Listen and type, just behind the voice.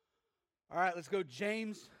All right, let's go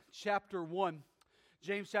James chapter 1.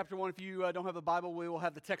 James chapter 1, if you don't have a Bible, we will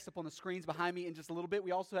have the text up on the screens behind me in just a little bit.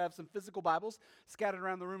 We also have some physical Bibles scattered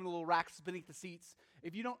around the room in the little racks beneath the seats.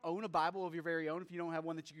 If you don't own a Bible of your very own, if you don't have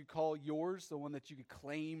one that you could call yours, the one that you could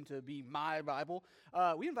claim to be my Bible,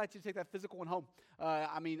 we invite you to take that physical one home.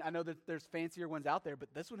 I know that there's fancier ones out there,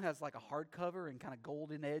 but this one has like a hardcover and kind of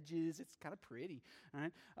golden edges. It's kind of pretty, all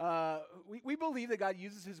right? We believe that God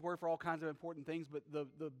uses His Word for all kinds of important things, but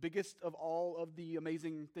the biggest of all of the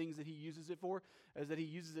amazing things that He uses it for is that He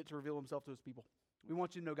uses it to reveal Himself to His people. We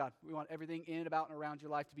want you to know God. We want everything in, about, and around your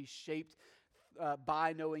life to be shaped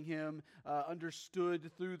by knowing Him,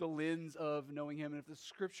 understood through the lens of knowing Him. And if the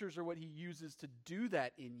Scriptures are what He uses to do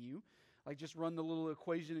that in you, like just run the little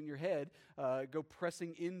equation in your head, go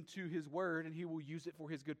pressing into His Word, and He will use it for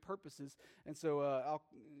His good purposes. And so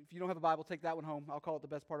if you don't have a Bible, take that one home. I'll call it the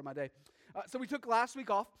best part of my day. So we took last week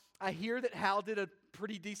off. I hear that Hal did a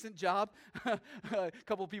pretty decent job. A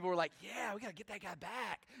couple of people were like, yeah, we got to get that guy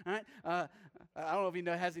back. All right? I don't know if he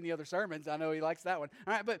has any other sermons. I know he likes that one.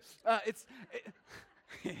 All right, but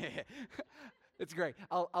it's great.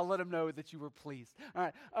 I'll let him know that you were pleased. All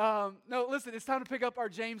right. No, listen, it's time to pick up our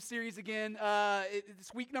James series again.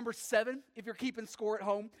 It's week number 7, if you're keeping score at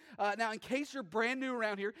home. Now, in case you're brand new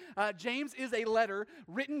around here, James is a letter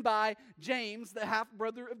written by James, the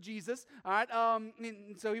half-brother of Jesus. All right.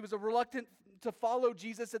 And so he was a reluctant to follow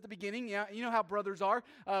Jesus at the beginning. Yeah, you know how brothers are.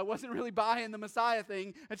 Wasn't really buying the Messiah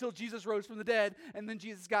thing until Jesus rose from the dead, and then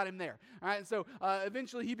Jesus got him there. All right. And so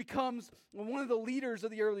eventually he becomes one of the leaders of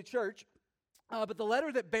the early church. But the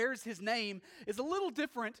letter that bears his name is a little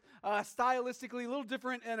different, stylistically, a little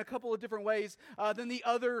different in a couple of different ways than the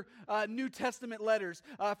other New Testament letters.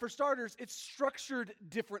 For starters, it's structured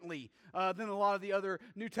differently than a lot of the other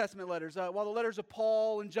New Testament letters. While the letters of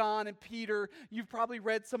Paul and John and Peter, you've probably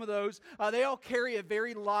read some of those, they all carry a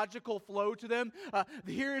very logical flow to them.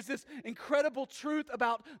 Here is this incredible truth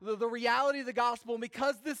about the reality of the gospel, and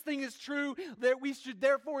because this thing is true, that we should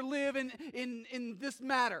therefore live in this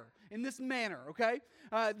manner. Okay?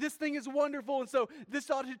 This thing is wonderful, and so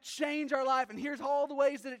this ought to change our life, and here's all the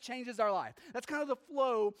ways that it changes our life. That's kind of the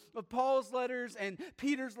flow of Paul's letters and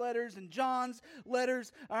Peter's letters and John's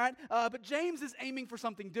letters, all right? But James is aiming for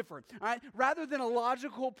something different, all right? Rather than a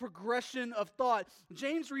logical progression of thought,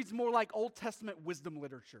 James reads more like Old Testament wisdom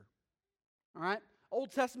literature, all right?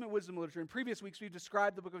 Old Testament wisdom literature. In previous weeks, we've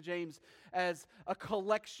described the book of James as a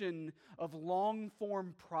collection of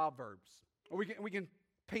long-form proverbs. Or we can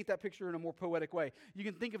paint that picture in a more poetic way. You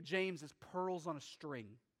can think of James as pearls on a string.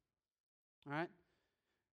 All right?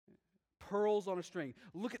 Pearls on a string.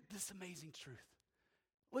 Look at this amazing truth.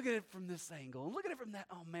 Look at it from this angle. And look at it from that.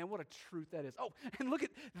 Oh, man, what a truth that is. Oh, and look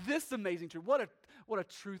at this amazing truth. What a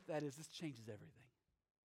truth that is. This changes everything.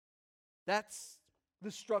 That's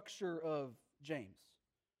the structure of James.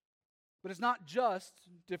 But it's not just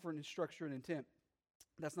different in structure and intent.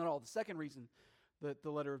 That's not all. The second reason that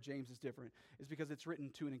the letter of James is different is because it's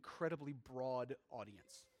written to an incredibly broad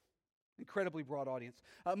audience. Incredibly broad audience.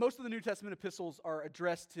 Most of the New Testament epistles are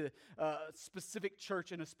addressed to a specific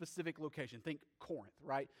church in a specific location. Think Corinth,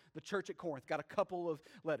 right? The church at Corinth got a couple of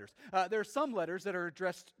letters. There are some letters that are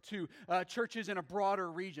addressed to churches in a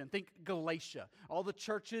broader region. Think Galatia, all the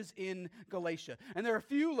churches in Galatia. And there are a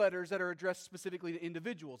few letters that are addressed specifically to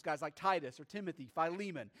individuals, guys like Titus or Timothy,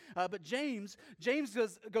 Philemon. But James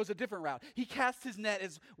goes a different route. He casts his net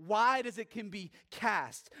as wide as it can be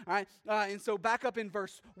cast. All right? And so back up in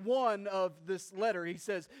verse 1 of this letter, he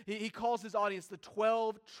says, he calls his audience the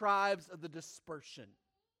 12 tribes of the dispersion,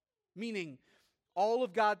 meaning all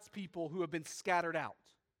of God's people who have been scattered out.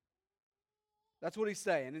 That's what he's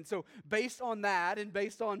saying. And so based on that, and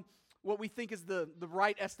based on what we think is the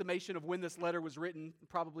right estimation of when this letter was written,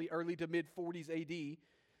 probably early to mid-40s AD,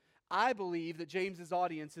 I believe that James's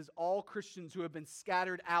audience is all Christians who have been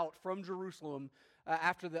scattered out from Jerusalem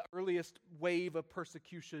after the earliest wave of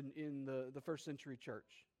persecution in the first century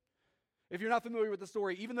church. If you're not familiar with the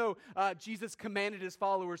story, even though Jesus commanded his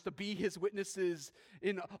followers to be his witnesses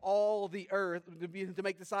in all the earth, to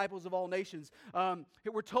make disciples of all nations,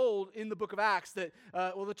 we're told in the book of Acts that,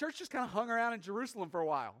 the church just kind of hung around in Jerusalem for a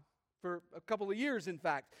while, for a couple of years, in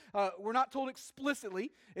fact. We're not told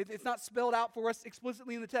explicitly. It's not spelled out for us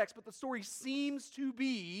explicitly in the text, but the story seems to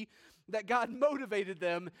be that God motivated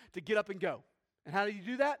them to get up and go. And how did he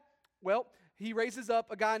do that? Well, he raises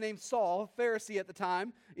up a guy named Saul, a Pharisee at the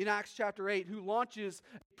time, in Acts chapter 8, who launches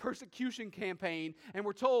a persecution campaign. And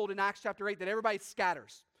we're told in Acts chapter 8 that everybody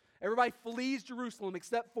scatters. Everybody flees Jerusalem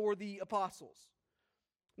except for the apostles.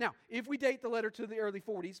 Now, if we date the letter to the early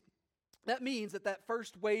 40s, That means that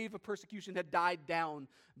first wave of persecution had died down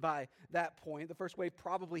by that point. The first wave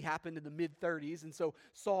probably happened in the mid-30s, and so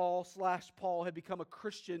Saul/Paul had become a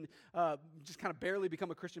Christian, just kind of barely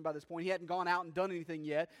become a Christian by this point. He hadn't gone out and done anything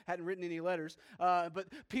yet, hadn't written any letters, but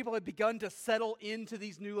people had begun to settle into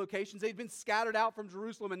these new locations. They'd been scattered out from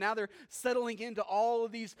Jerusalem, and now they're settling into all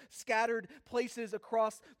of these scattered places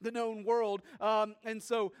across the known world. And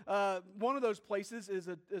so one of those places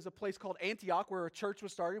is a place called Antioch, where a church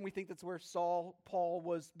was started, and we think that's where Paul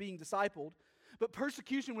was being discipled. But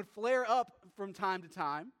persecution would flare up from time to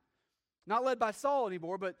time, not led by Saul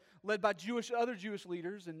anymore, but led by other Jewish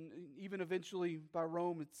leaders, and even eventually by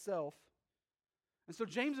Rome itself. And so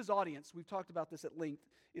James's audience, we've talked about this at length,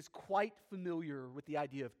 is quite familiar with the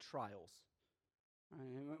idea of trials.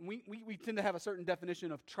 We tend to have a certain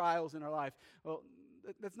definition of trials in our life. Well,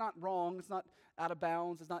 that's not wrong. It's not out of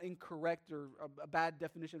bounds. It's not incorrect or a bad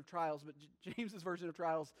definition of trials. But James's version of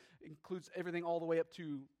trials includes everything all the way up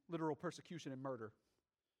to literal persecution and murder.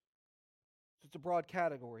 So it's a broad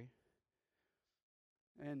category.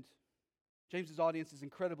 And James's audience is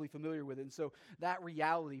incredibly familiar with it. And so that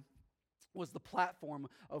reality was the platform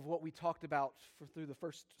of what we talked about through the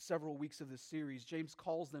first several weeks of this series. James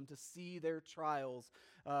calls them to see their trials,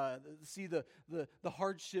 see the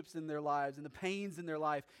hardships in their lives and the pains in their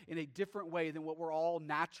life in a different way than what we're all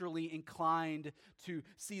naturally inclined to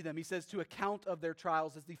see them. He says to account of their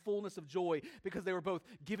trials as the fullness of joy, because they were both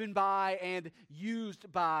given by and used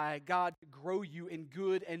by God to grow you in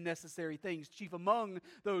good and necessary things. Chief among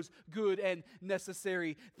those good and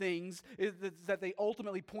necessary things is that they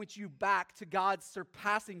ultimately point you back to God's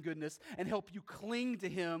surpassing goodness and help you cling to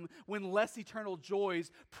Him when less eternal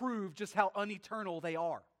joys prove just how uneternal they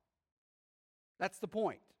are. That's the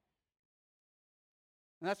point.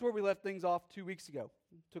 And that's where we left things off 2 weeks ago.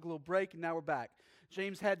 Took a little break and now we're back.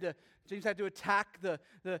 James had to attack the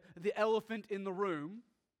elephant in the room.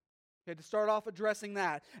 He had to start off addressing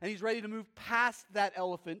that. And he's ready to move past that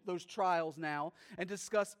elephant, those trials now, and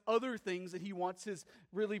discuss other things that he wants his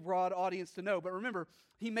really broad audience to know. But remember,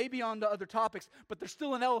 he may be on to other topics, but there's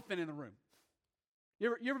still an elephant in the room.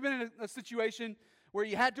 You ever been in a situation where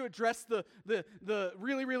you had to address the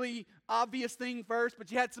really, really obvious thing first, but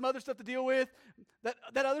you had some other stuff to deal with?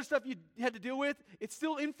 That other stuff you had to deal with, it's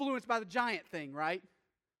still influenced by the giant thing, right?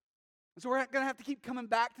 And so we're going to have to keep coming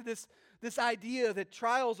back to this idea that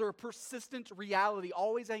trials are a persistent reality,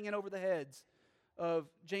 always hanging over the heads of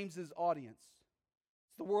James's audience.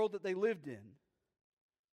 It's the world that they lived in.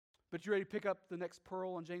 But you ready to pick up the next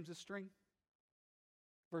pearl on James's string?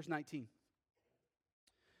 Verse 19.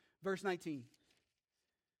 Verse 19.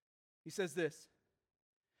 He says this,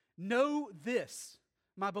 "Know this,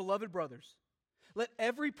 my beloved brothers, let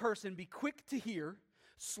every person be quick to hear,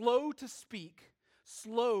 slow to speak,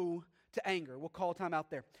 slow to anger." We'll call time out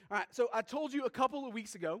there. All right, so I told you a couple of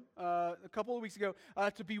weeks ago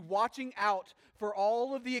to be watching out for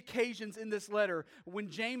all of the occasions in this letter when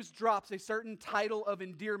James drops a certain title of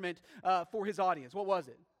endearment for his audience. What was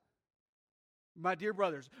it? My dear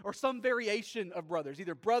brothers, or some variation of brothers,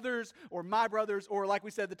 either brothers or my brothers, or like we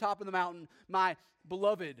said, the top of the mountain, my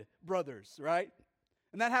beloved brothers, right?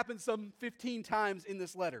 And that happens some 15 times in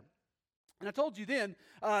this letter. And I told you then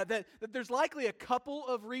that there's likely a couple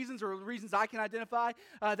of reasons, or reasons I can identify,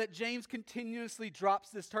 that James continuously drops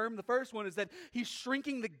this term. The first one is that he's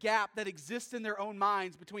shrinking the gap that exists in their own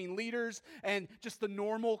minds between leaders and just the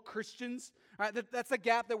normal Christians. Right? That's a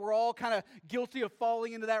gap that we're all kind of guilty of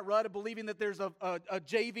falling into that rut of believing that there's a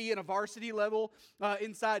JV and a varsity level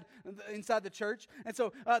inside the church. And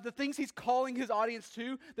so the things he's calling his audience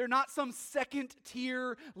to, they're not some second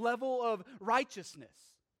tier level of righteousness.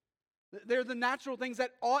 They're the natural things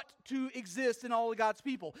that ought to exist in all of God's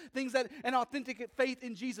people. Things that an authentic faith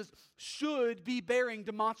in Jesus should be bearing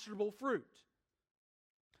demonstrable fruit.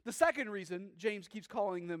 The second reason James keeps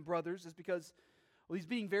calling them brothers is because, well, he's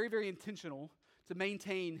being very, very intentional to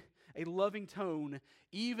maintain a loving tone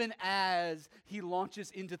even as he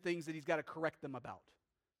launches into things that he's got to correct them about.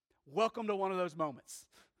 Welcome to one of those moments.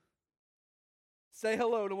 Say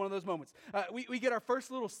hello to one of those moments. We get our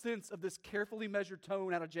first little sense of this carefully measured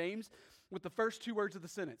tone out of James with the first two words of the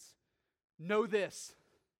sentence. Know this.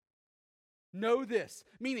 Know this.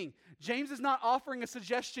 Meaning, James is not offering a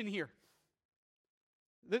suggestion here.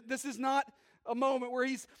 This is not a moment where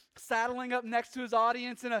he's saddling up next to his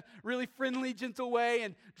audience in a really friendly, gentle way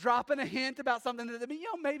and dropping a hint about something that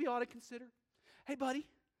maybe ought to consider. Hey, buddy,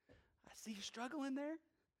 I see you struggling there.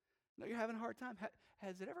 No, you're having a hard time.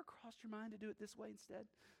 Has it ever crossed your mind to do it this way instead?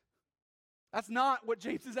 That's not what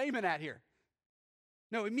James is aiming at here.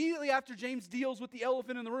 No, immediately after James deals with the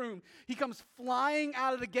elephant in the room, he comes flying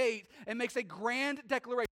out of the gate and makes a grand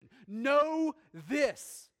declaration. know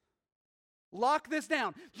this. Lock this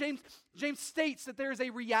down. James states that there is a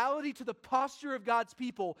reality to the posture of God's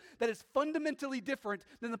people that is fundamentally different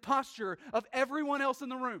than the posture of everyone else in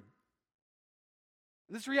the room.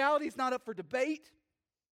 And this reality is not up for debate.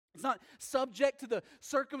 It's not subject to the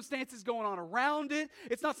circumstances going on around it.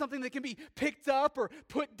 It's not something that can be picked up or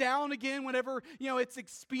put down again whenever, it's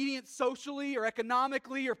expedient socially or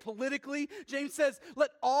economically or politically. James says, let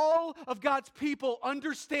all of God's people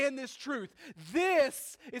understand this truth.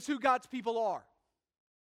 This is who God's people are.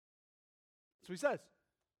 That's what he says.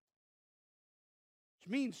 Which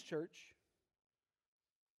means, church,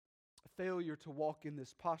 a failure to walk in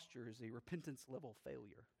this posture is a repentance level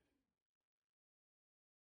failure.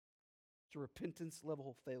 It's a repentance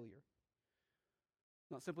level failure.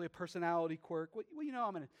 Not simply a personality quirk. Well,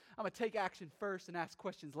 I'm going to take action first and ask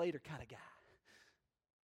questions later kind of guy.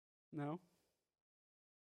 No.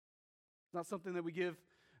 It's not something that we give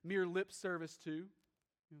mere lip service to.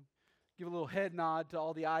 Give a little head nod to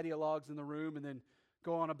all the ideologues in the room and then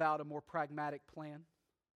go on about a more pragmatic plan.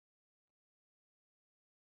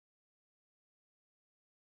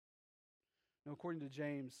 Now, according to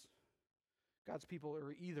James, God's people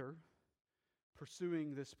are either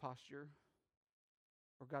pursuing this posture,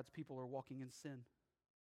 or God's people are walking in sin.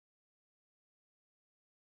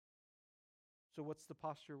 So what's the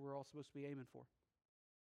posture we're all supposed to be aiming for?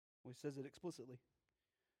 Well, he says it explicitly.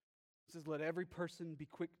 He says, let every person be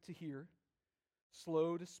quick to hear,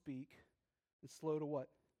 slow to speak, and slow to what?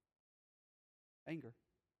 Anger.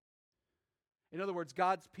 In other words,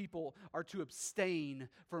 God's people are to abstain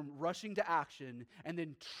from rushing to action and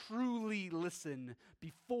then truly listen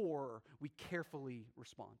before we carefully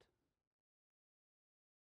respond.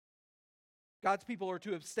 God's people are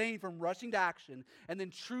to abstain from rushing to action and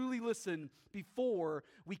then truly listen before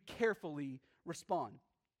we carefully respond.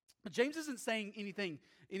 But James isn't saying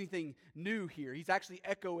anything new here. He's actually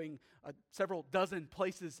echoing several dozen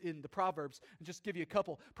places in the Proverbs. And just give you a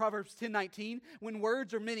couple. Proverbs 10:19, when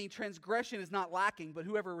words are many, transgression is not lacking, but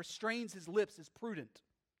whoever restrains his lips is prudent.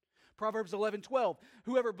 Proverbs 11:12,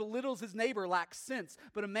 whoever belittles his neighbor lacks sense,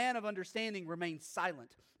 but a man of understanding remains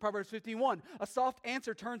silent. Proverbs 15:1, a soft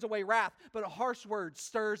answer turns away wrath, but a harsh word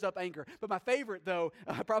stirs up anger. But my favorite, though,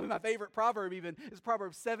 probably my favorite proverb even, is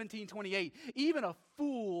Proverbs 17:28. Even a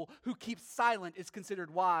fool who keeps silent is considered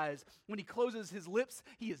wise. When he closes his lips,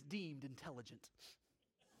 he is deemed intelligent.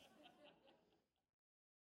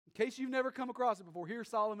 In case you've never come across it before, here's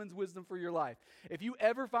Solomon's wisdom for your life. If you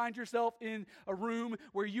ever find yourself in a room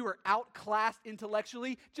where you are outclassed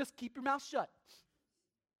intellectually, just keep your mouth shut.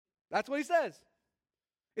 That's what he says.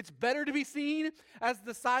 It's better to be seen as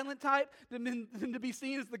the silent type than to be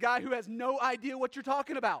seen as the guy who has no idea what you're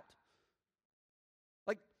talking about.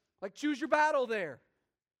 Like choose your battle there.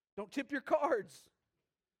 Don't tip your cards.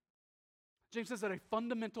 James says that a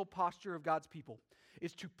fundamental posture of God's people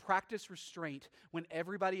is to practice restraint when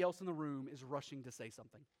everybody else in the room is rushing to say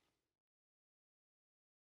something.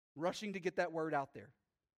 Rushing to get that word out there.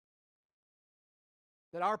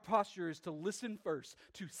 That our posture is to listen first,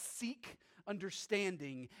 to seek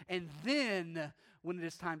understanding, and then, when it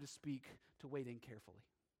is time to speak, to wait in carefully.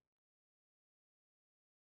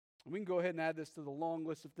 And we can go ahead and add this to the long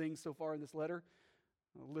list of things so far in this letter,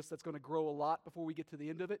 a list that's going to grow a lot before we get to the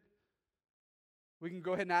end of it. We can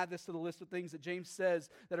go ahead and add this to the list of things that James says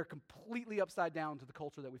that are completely upside down to the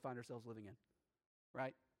culture that we find ourselves living in,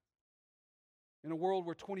 right? In a world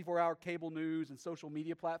where 24-hour cable news and social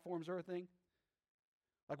media platforms are a thing,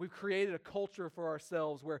 like we've created a culture for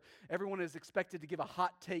ourselves where everyone is expected to give a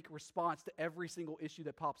hot take response to every single issue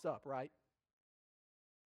that pops up, right?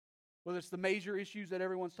 Whether it's the major issues that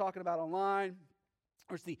everyone's talking about online,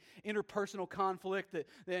 or it's the interpersonal conflict that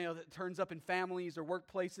turns up in families or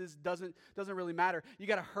workplaces, doesn't really matter. You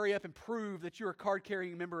got to hurry up and prove that you're a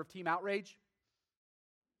card-carrying member of Team Outrage.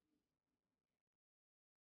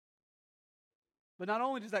 But not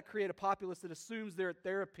only does that create a populace that assumes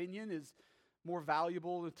their opinion is more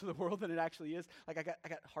valuable to the world than it actually is. Like I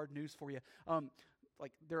got hard news for you.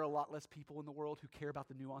 Like there are a lot less people in the world who care about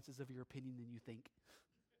the nuances of your opinion than you think.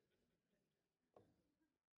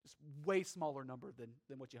 Just way smaller number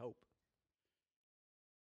than what you hope.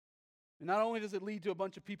 And not only does it lead to a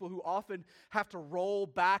bunch of people who often have to roll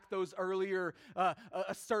back those earlier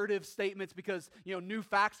assertive statements because new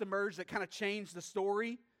facts emerge that kind of change the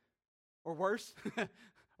story, or worse,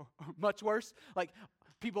 or much worse. Like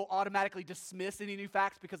people automatically dismiss any new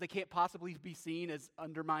facts because they can't possibly be seen as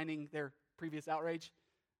undermining their previous outrage.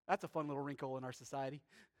 That's a fun little wrinkle in our society.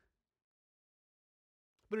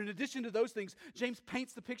 But in addition to those things, James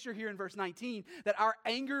paints the picture here in verse 19 that our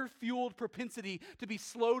anger-fueled propensity to be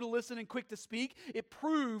slow to listen and quick to speak, it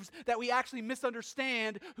proves that we actually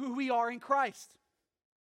misunderstand who we are in Christ.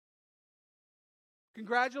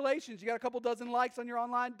 Congratulations, you got a couple dozen likes on your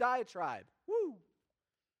online diatribe. Woo!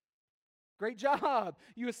 Great job.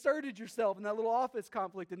 You asserted yourself in that little office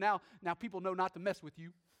conflict, and now people know not to mess with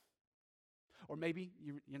you. Or maybe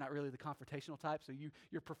you're not really the confrontational type, so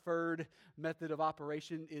your preferred method of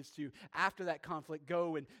operation is to, after that conflict,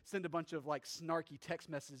 go and send a bunch of like snarky text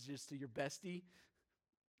messages to your bestie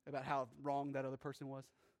about how wrong that other person was.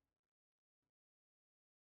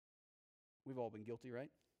 We've all been guilty,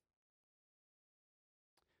 right?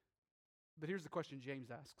 But here's the question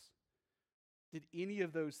James asks. Did any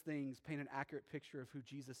of those things paint an accurate picture of who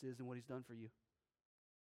Jesus is and what he's done for you?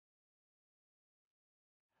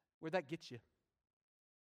 Where'd that get you?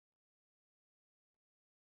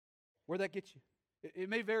 Where'd that get you? It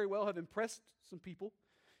may very well have impressed some people.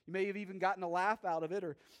 You may have even gotten a laugh out of it,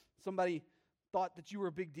 or somebody thought that you were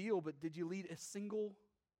a big deal, but did you lead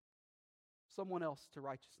someone else to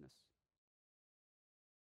righteousness?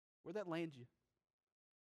 Where'd that land you?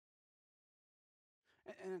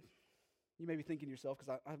 And you may be thinking to yourself,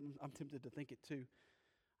 because I'm tempted to think it too.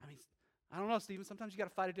 I mean, I don't know, Stephen, sometimes you got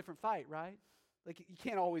to fight a different fight, right? Like, you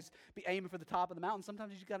can't always be aiming for the top of the mountain.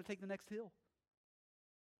 Sometimes you just got to take the next hill.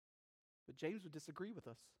 But James would disagree with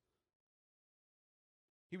us.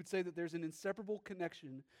 He would say that there's an inseparable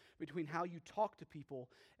connection between how you talk to people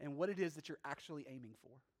and what it is that you're actually aiming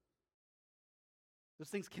for. Those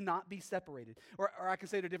things cannot be separated. Or I can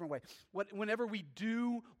say it a different way. Whenever we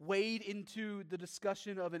do wade into the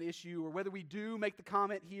discussion of an issue, or whether we do make the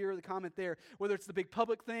comment here or the comment there, whether it's the big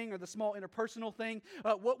public thing or the small interpersonal thing,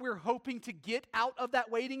 what we're hoping to get out of that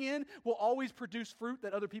wading in will always produce fruit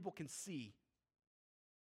that other people can see.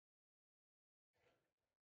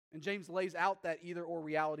 And James lays out that either or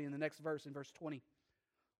reality in the next verse, in verse 20.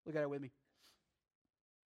 Look at it with me.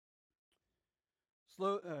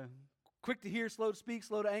 Quick to hear, slow to speak,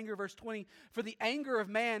 slow to anger. Verse 20. For the anger of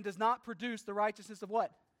man does not produce the righteousness of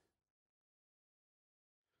what?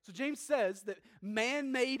 So James says that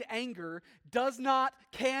man-made anger does not,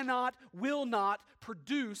 cannot, will not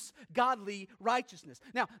produce godly righteousness.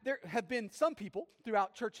 Now, there have been some people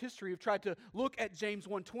throughout church history who have tried to look at James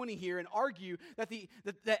 1:20 here and argue that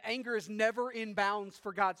that anger is never in bounds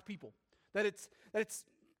for God's people. That it's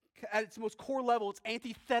at its most core level, it's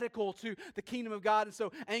antithetical to the kingdom of God, and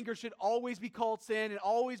so anger should always be called sin and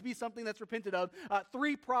always be something that's repented of.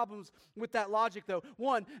 Three problems with that logic, though.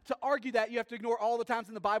 One, to argue that, you have to ignore all the times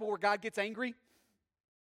in the Bible where God gets angry.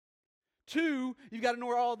 Two, you've got to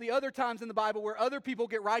ignore all the other times in the Bible where other people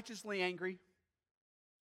get righteously angry.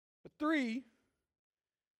 But three,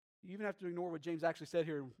 you even have to ignore what James actually said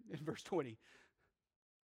here in verse 20.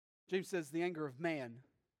 James says the anger of man,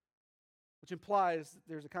 which implies that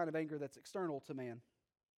there's a kind of anger that's external to man.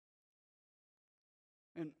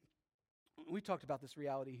 And we talked about this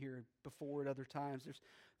reality here before at other times.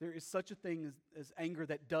 There is such a thing as anger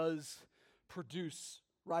that does produce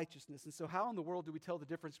righteousness. And so how in the world do we tell the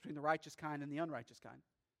difference between the righteous kind and the unrighteous kind?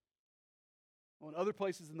 Well, in other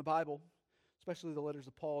places in the Bible, especially the letters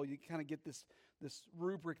of Paul, you kind of get this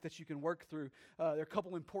rubric that you can work through. There are a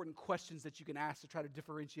couple important questions that you can ask to try to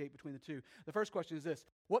differentiate between the two. The first question is this: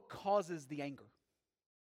 what causes the anger?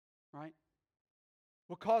 Right?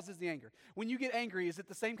 What causes the anger? When you get angry, is it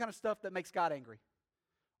the same kind of stuff that makes God angry?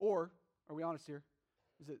 Or, are we honest here,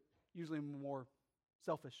 is it usually more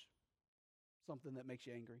selfish, something that makes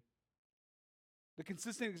you angry? The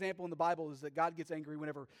consistent example in the Bible is that God gets angry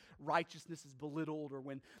whenever righteousness is belittled or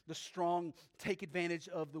when the strong take advantage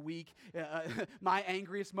of the weak. My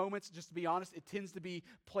angriest moments, just to be honest, it tends to be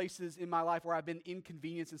places in my life where I've been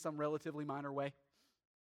inconvenienced in some relatively minor way.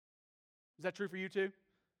 Is that true for you too?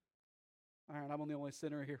 All right, I'm the only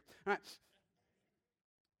sinner here. All right.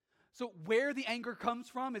 So where the anger comes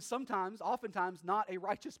from is oftentimes not a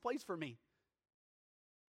righteous place for me.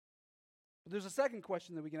 But there's a second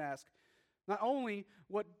question that we can ask. Not only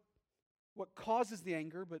what causes the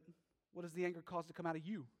anger, but what does the anger cause to come out of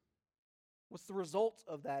you? What's the result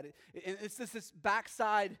of that? It's this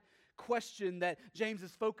backside question that James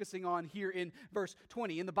is focusing on here in verse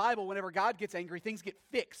 20. In the Bible, whenever God gets angry, things get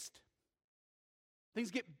fixed. Things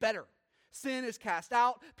get better. Sin is cast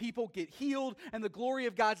out, people get healed, and the glory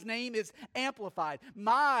of God's name is amplified.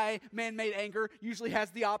 My man-made anger usually has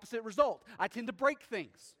the opposite result. I tend to break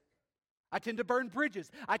things. I tend to burn bridges.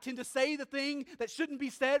 I tend to say the thing that shouldn't be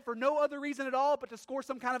said for no other reason at all but to score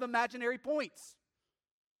some kind of imaginary points.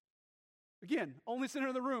 Again, only sinner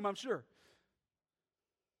in the room, I'm sure.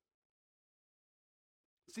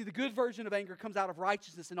 See, the good version of anger comes out of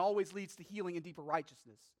righteousness and always leads to healing and deeper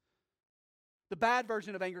righteousness. The bad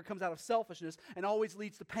version of anger comes out of selfishness and always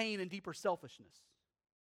leads to pain and deeper selfishness.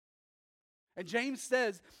 And James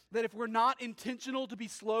says that if we're not intentional to be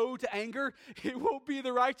slow to anger, it won't be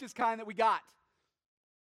the righteous kind that we got.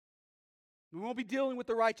 We won't be dealing with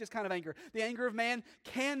the righteous kind of anger. The anger of man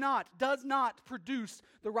does not produce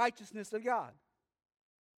the righteousness of God.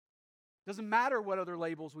 Doesn't matter what other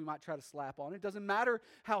labels we might try to slap on it. Doesn't matter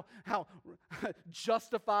how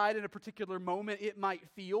justified in a particular moment it might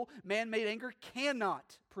feel. Man-made anger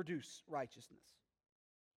cannot produce righteousness.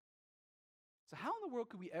 So how in the world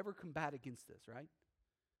could we ever combat against this, right?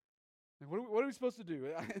 What are we supposed to do?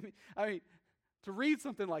 I mean, to read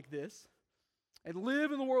something like this and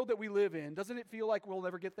live in the world that we live in, doesn't it feel like we'll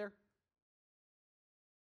never get there?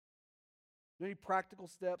 Any practical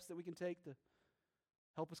steps that we can take to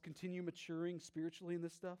help us continue maturing spiritually in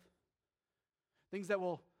this stuff? Things that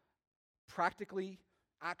will practically,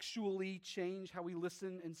 actually change how we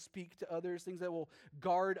listen and speak to others. Things that will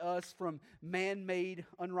guard us from man-made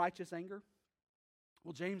unrighteous anger.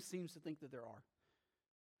 Well, James seems to think that there are.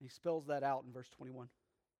 He spells that out in verse 21.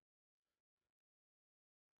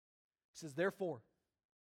 He says, therefore,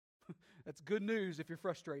 that's good news if you're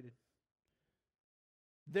frustrated.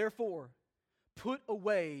 Therefore, put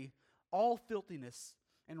away all filthiness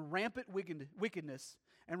and rampant wickedness,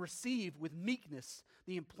 and receive with meekness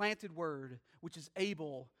the implanted word, which is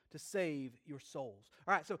able to save your souls.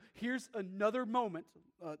 All right, so here's another moment,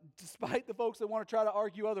 despite the folks that want to try to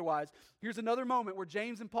argue otherwise, here's another moment where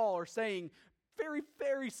James and Paul are saying very,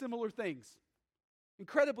 very similar things.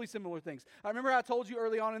 Incredibly similar things. I remember I told you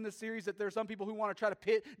early on in this series that there are some people who want to try to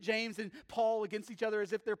pit James and Paul against each other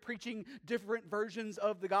as if they're preaching different versions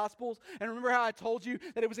of the Gospels. And remember how I told you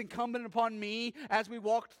that it was incumbent upon me as we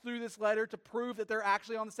walked through this letter to prove that they're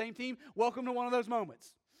actually on the same team? Welcome to one of those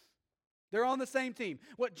moments. They're on the same team.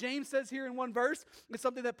 What James says here in one verse is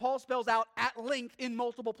something that Paul spells out at length in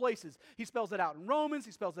multiple places. He spells it out in Romans.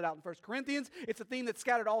 He spells it out in 1 Corinthians. It's a theme that's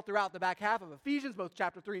scattered all throughout the back half of Ephesians, both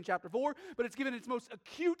chapter 3 and chapter 4, but it's given its most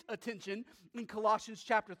acute attention in Colossians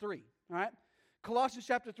chapter 3. All right? Colossians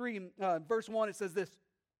chapter 3, verse 1, it says this,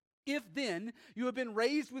 if then you have been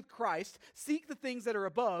raised with Christ, seek the things that are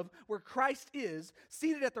above, where Christ is,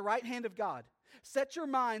 seated at the right hand of God. Set your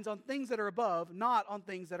minds on things that are above, not on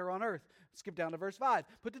things that are on earth. Skip down to verse 5.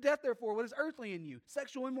 Put to death, therefore, what is earthly in you,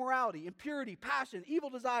 sexual immorality, impurity, passion, evil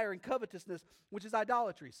desire, and covetousness, which is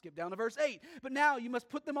idolatry. Skip down to verse 8. But now you must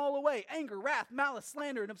put them all away, anger, wrath, malice,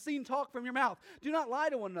 slander, and obscene talk from your mouth. Do not lie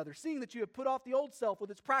to one another, seeing that you have put off the old self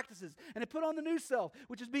with its practices, and have put on the new self,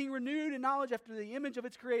 which is being renewed in knowledge after the image of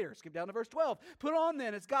its creator. Skip down to verse 12. Put on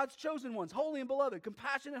then, as God's chosen ones, holy and beloved,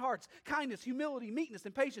 compassionate hearts, kindness, humility, meekness,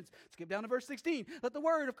 and patience. Skip down to verse 16. Let the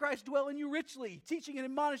word of Christ dwell in you richly, teaching and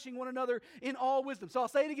admonishing one another in all wisdom. So I'll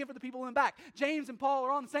say it again for the people in the back. James and Paul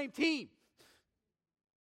are on the same team.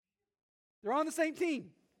 They're on the same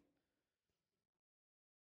team.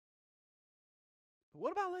 But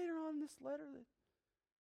what about later on in this letter? I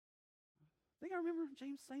think I remember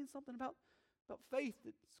James saying something about faith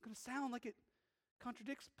that's going to sound like it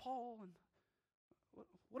contradicts Paul. And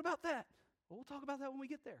what about that? Well, we'll talk about that when we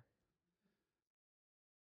get there.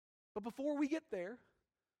 But before we get there,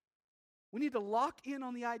 we need to lock in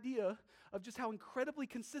on the idea of just how incredibly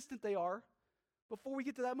consistent they are before we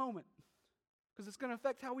get to that moment, because it's going to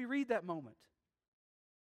affect how we read that moment.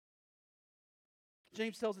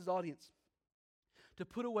 James tells his audience to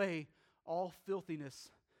put away all filthiness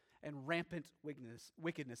and rampant wickedness.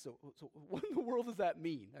 So what in the world does that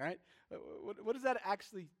mean? All right, what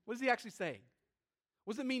is he actually saying?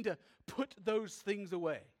 What does it mean to put those things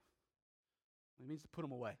away? It means to put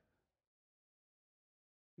them away.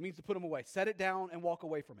 It means to put them away. Set it down and walk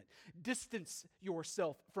away from it. Distance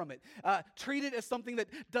yourself from it. Treat it as something that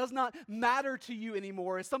does not matter to you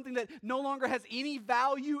anymore, as something that no longer has any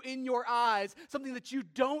value in your eyes, something that you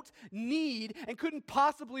don't need and couldn't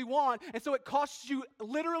possibly want, and so it costs you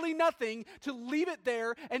literally nothing to leave it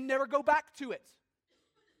there and never go back to it.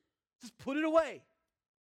 Just put it away.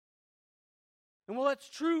 And while that's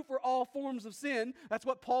true for all forms of sin, that's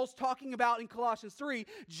what Paul's talking about in Colossians 3,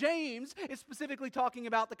 James is specifically talking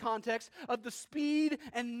about the context of the speed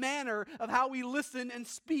and manner of how we listen and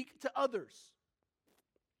speak to others.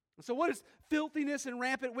 So what does filthiness and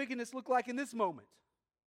rampant wickedness look like in this moment?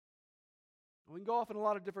 Well, we can go off in a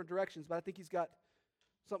lot of different directions, but I think he's got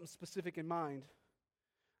something specific in mind.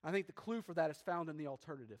 I think the clue for that is found in the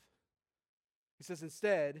alternative. He says,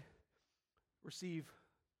 instead, receive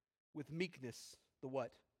with meekness the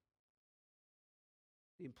what?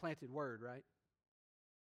 The implanted word, right?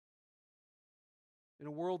 In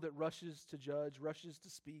a world that rushes to judge, rushes to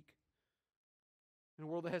speak. In a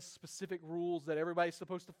world that has specific rules that everybody's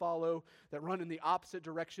supposed to follow, that run in the opposite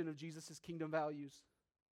direction of Jesus' kingdom values.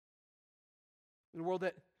 In a world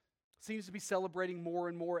that seems to be celebrating more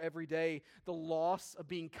and more every day the loss of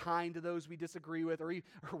being kind to those we disagree with, or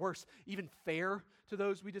worse, even fair to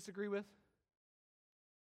those we disagree with.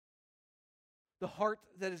 The heart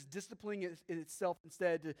that is disciplining itself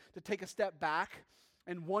instead to take a step back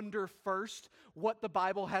and wonder first what the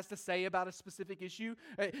Bible has to say about a specific issue.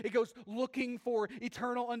 It goes looking for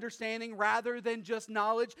eternal understanding rather than just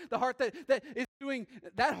knowledge. The heart that is doing,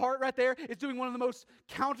 that heart right there is doing one of the most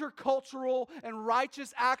countercultural and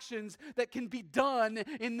righteous actions that can be done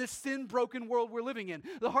in this sin-broken world we're living in.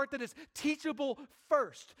 The heart that is teachable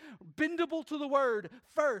first, bendable to the word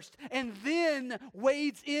first, and then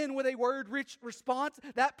wades in with a word-rich response.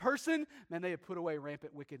 That person, man, they have put away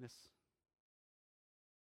rampant wickedness.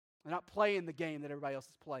 They're not playing the game that everybody else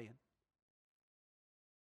is playing.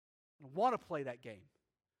 I don't want to play that game.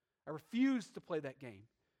 I refuse to play that game.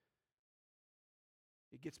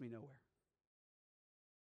 It gets me nowhere.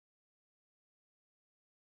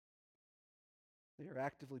 They are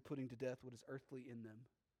actively putting to death what is earthly in them,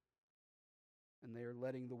 and they are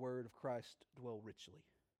letting the word of Christ dwell richly.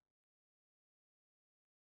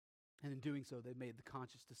 And in doing so, they've made the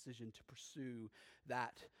conscious decision to pursue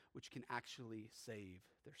that which can actually save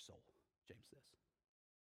their soul, James says.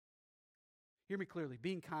 Hear me clearly.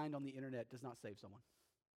 Being kind on the internet does not save someone.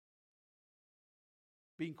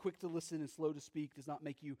 Being quick to listen and slow to speak does not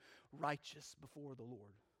make you righteous before the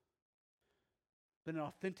Lord. But an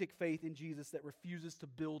authentic faith in Jesus that refuses to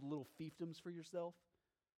build little fiefdoms for yourself,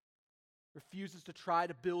 refuses to try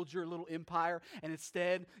to build your little empire, and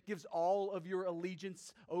instead gives all of your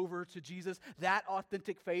allegiance over to Jesus, that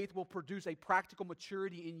authentic faith will produce a practical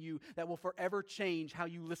maturity in you that will forever change how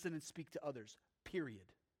you listen and speak to others. Period.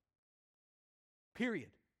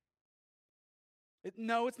 Period.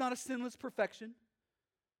 No, it's not a sinless perfection.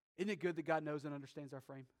 Isn't it good that God knows and understands our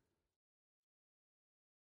frame?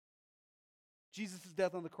 Jesus'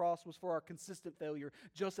 death on the cross was for our consistent failure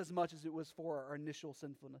just as much as it was for our initial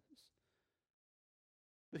sinfulness.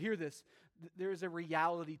 But hear this, there is a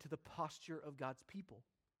reality to the posture of God's people.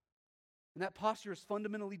 And that posture is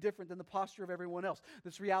fundamentally different than the posture of everyone else.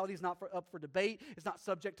 This reality is not up for debate. It's not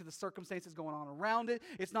subject to the circumstances going on around it.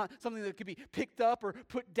 It's not something that could be picked up or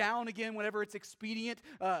put down again whenever it's expedient,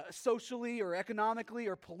 socially or economically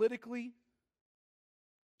or politically.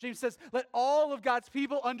 James says, let all of God's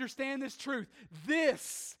people understand this truth.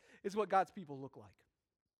 This is what God's people look like.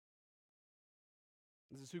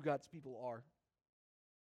 This is who God's people are.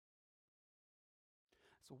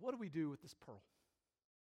 So what do we do with this pearl?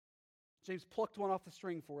 James plucked one off the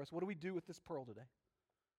string for us. What do we do with this pearl today?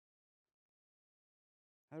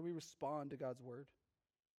 How do we respond to God's word?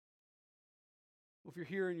 Well, if you're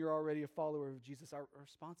here and you're already a follower of Jesus, our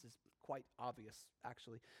response is quite obvious,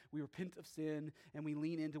 actually. We repent of sin and we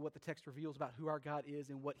lean into what the text reveals about who our God is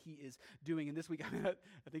and what he is doing. And this week,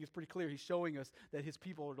 I think it's pretty clear. He's showing us that his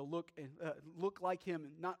people are to look like him,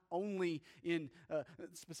 not only in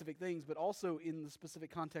specific things, but also in the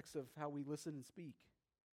specific context of how we listen and speak.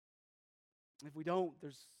 If we don't,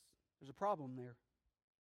 there's a problem there.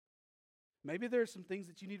 Maybe there's some things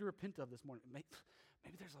that you need to repent of this morning. Maybe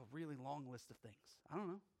there's a really long list of things. I don't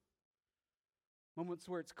know. Moments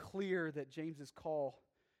where it's clear that James's call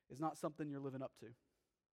is not something you're living up to.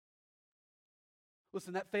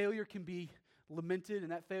 Listen, that failure can be lamented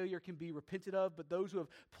and that failure can be repented of, but those who have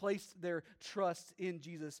placed their trust in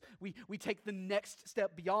Jesus, we take the next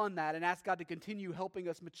step beyond that and ask God to continue helping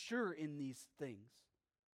us mature in these things.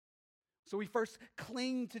 So we first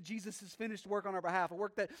cling to Jesus' finished work on our behalf, a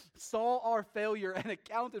work that saw our failure and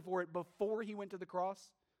accounted for it before he went to the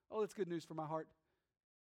cross. Oh, that's good news for my heart.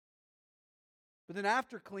 But then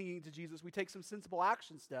after clinging to Jesus, we take some sensible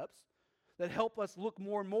action steps that help us look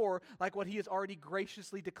more and more like what he has already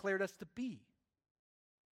graciously declared us to be.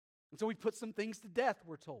 And so we put some things to death,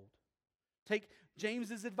 we're told. Take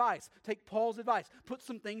James's advice, take Paul's advice, put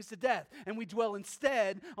some things to death, and we dwell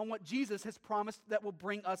instead on what Jesus has promised that will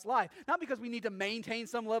bring us life. Not because we need to maintain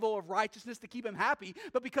some level of righteousness to keep him happy,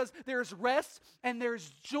 but because there's rest and there's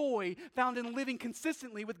joy found in living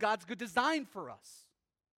consistently with God's good design for us.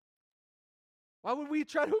 Why would we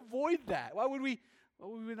try to avoid that? Why would we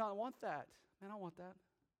not want that? Man, I want that.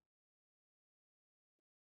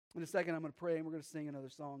 In a second, I'm going to pray and we're going to sing another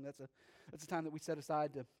song. That's a time that we set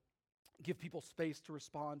aside to give people space to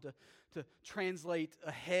respond, to translate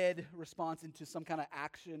a head response into some kind of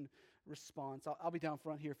action response. I'll be down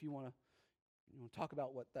front here if you want to talk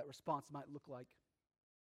about what that response might look like.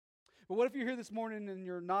 But what if you're here this morning and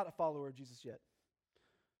you're not a follower of Jesus yet?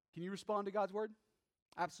 Can you respond to God's word?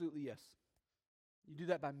 Absolutely yes. You do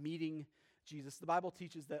that by meeting Jesus. The Bible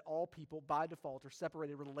teaches that all people, by default, are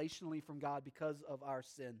separated relationally from God because of our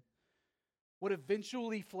sin. What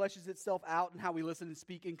eventually fleshes itself out in how we listen and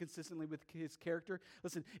speak inconsistently with his character,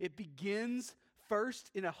 listen, it begins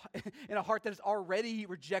first in a heart that has already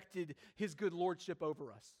rejected his good lordship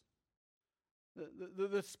over us.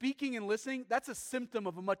 The speaking and listening, that's a symptom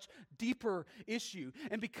of a much deeper issue.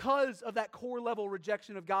 And because of that core level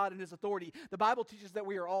rejection of God and his authority, the Bible teaches that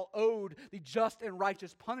we are all owed the just and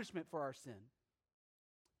righteous punishment for our sin.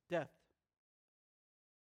 Death.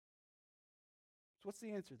 So what's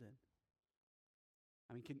the answer then?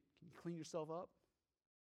 I mean, can you clean yourself up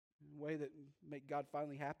in a way that make God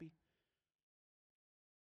finally happy?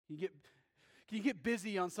 Can you get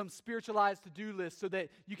busy on some spiritualized to-do list so that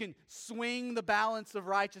you can swing the balance of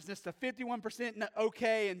righteousness to 51%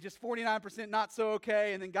 okay and just 49% not so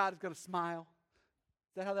okay, and then God is going to smile?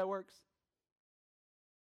 Is that how that works?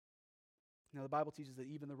 Now, the Bible teaches that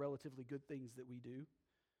even the relatively good things that we do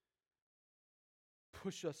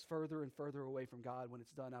push us further and further away from God when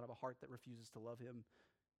it's done out of a heart that refuses to love him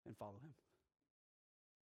and follow him.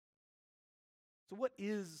 So what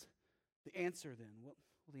is the answer then? Well,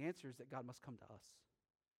 the answer is that God must come to us.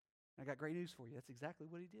 And I got great news for you. That's exactly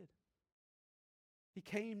what he did. He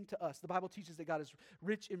came to us. The Bible teaches that God is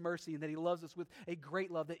rich in mercy and that he loves us with a great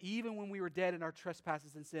love, that even when we were dead in our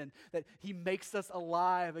trespasses and sin, that he makes us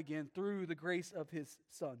alive again through the grace of his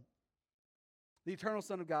Son. The eternal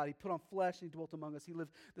Son of God, he put on flesh and he dwelt among us. He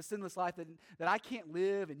lived the sinless life that I can't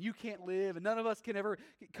live and you can't live and none of us can ever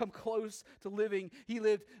come close to living. He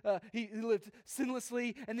lived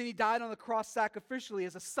sinlessly, and then he died on the cross sacrificially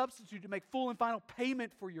as a substitute to make full and final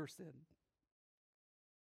payment for your sin.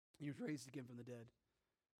 He was raised again from the dead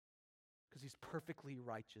because he's perfectly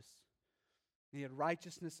righteous. And he had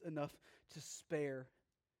righteousness enough to spare.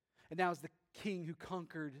 And now as the King who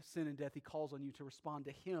conquered sin and death, he calls on you to respond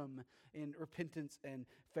to him in repentance and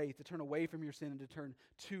faith, to turn away from your sin and to turn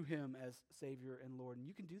to him as Savior and Lord. And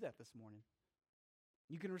you can do that this morning.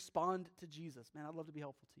 You can respond to Jesus. Man, I'd love to be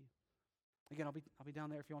helpful to you. Again, I'll be down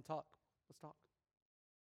there if you want to talk. Let's talk.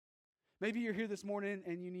 Maybe you're here this morning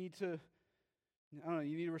and you need to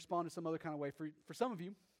respond to some other kind of way. For some of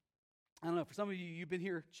you, I don't know, for some of you, you've been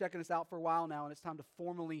here checking us out for a while now, and it's time to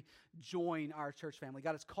formally join our church family.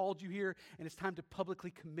 God has called you here, and it's time to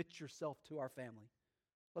publicly commit yourself to our family.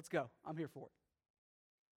 Let's go. I'm here for it.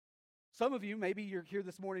 Some of you, maybe you're here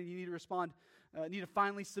this morning, you need to respond, need to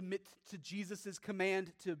finally submit to Jesus'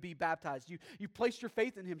 command to be baptized. You've placed your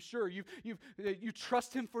faith in him, sure. You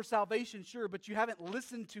trust him for salvation, sure, but you haven't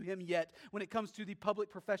listened to him yet when it comes to the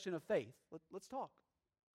public profession of faith. Let's talk.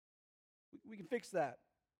 We can fix that.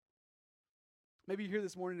 Maybe you're here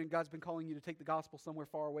this morning and God's been calling you to take the gospel somewhere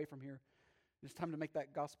far away from here. It's time to make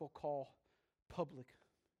that gospel call public.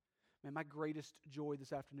 Man, my greatest joy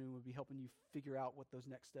this afternoon would be helping you figure out what those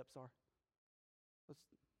next steps are. Let's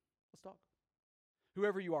talk.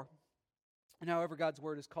 Whoever you are, and however God's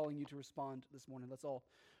word is calling you to respond this morning, let's all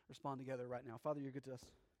respond together right now. Father, you're good to us.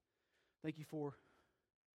 Thank you for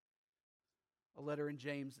a letter in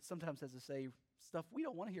James that sometimes has to say stuff we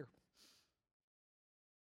don't want to hear.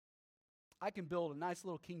 I can build a nice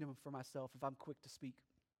little kingdom for myself if I'm quick to speak.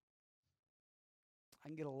 I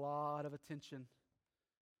can get a lot of attention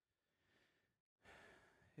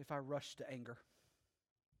if I rush to anger.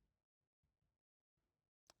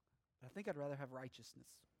 But I think I'd rather have righteousness.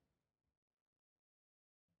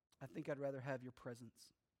 I think I'd rather have your presence.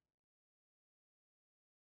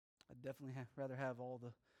 I'd definitely rather have all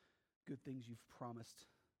the good things you've promised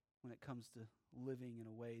when it comes to living in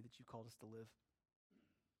a way that you called us to live.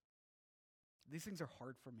 These things are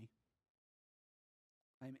hard for me.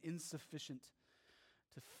 I am insufficient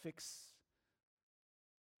to fix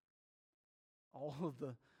all of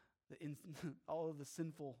the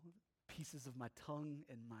sinful pieces of my tongue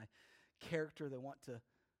and my character that want to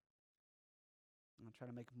try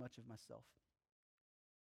to make much of myself.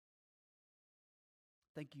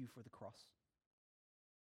 Thank you for the cross.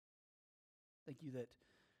 Thank you that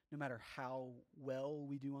no matter how well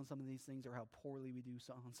we do on some of these things or how poorly we do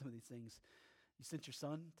on some of these things, you sent your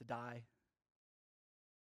Son to die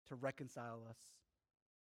to reconcile us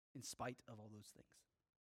in spite of all those things.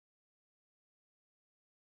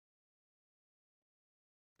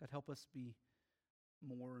 God, help us be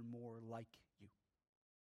more and more like you.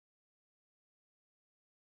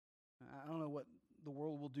 I don't know what the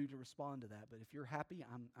world will do to respond to that, but if you're happy,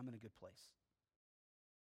 I'm in a good place.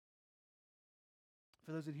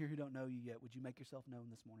 For those in here who don't know you yet, would you make yourself known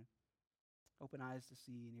this morning? Open eyes to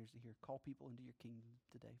see and ears to hear. Call people into your kingdom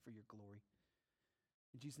today for your glory.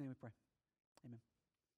 In Jesus' name we pray. Amen.